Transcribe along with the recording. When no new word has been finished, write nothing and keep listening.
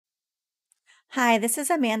Hi, this is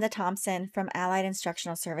Amanda Thompson from Allied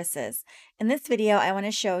Instructional Services. In this video, I want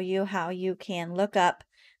to show you how you can look up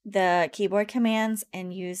the keyboard commands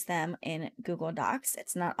and use them in Google Docs.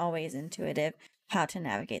 It's not always intuitive how to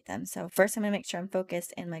navigate them. So first, I'm going to make sure I'm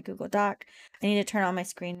focused in my Google Doc. I need to turn on my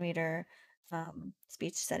screen reader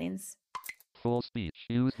speech settings. Full speech.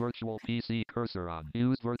 Use virtual PC cursor on.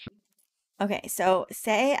 Use virtual. Okay, so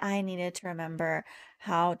say I needed to remember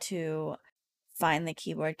how to find the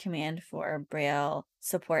keyboard command for Braille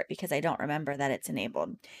support because I don't remember that it's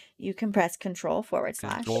enabled. You can press Control /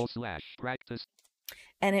 Practice.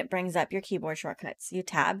 and it brings up your keyboard shortcuts. You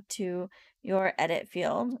tab to your edit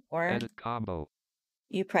field or Edit combo.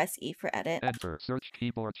 you press E for edit Enter. Search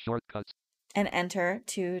keyboard shortcuts. and enter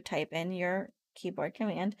to type in your keyboard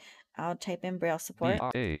command. I'll type in Braille support.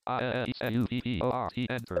 Enter.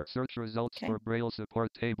 Search results Okay. for Braille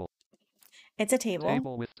support table. It's a table.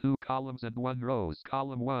 Table with 2 columns and 1 rows.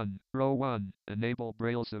 Column 1, row 1. Enable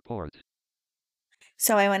Braille support.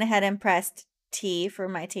 So I went ahead and pressed T for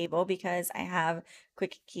my table because I have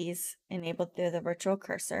quick keys enabled through the virtual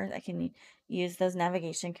cursor. I can use those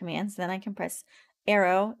navigation commands. Then I can press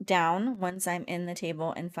arrow down once I'm in the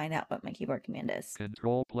table and find out what my keyboard command is.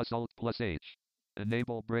 Control + Alt + H.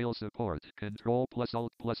 Enable Braille support. Control +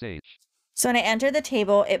 Alt + H. So when I entered the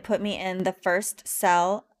table, it put me in the first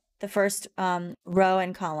cell, the first row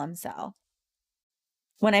and column cell.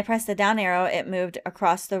 When I pressed the down arrow, it moved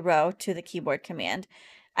across the row to the keyboard command.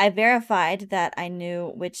 I verified that I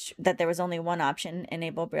knew that there was only one option,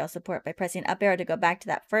 enable Braille support, by pressing up arrow to go back to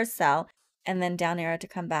that first cell and then down arrow to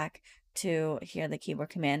come back to hear the keyboard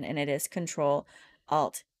command, and it is Control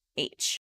Alt H.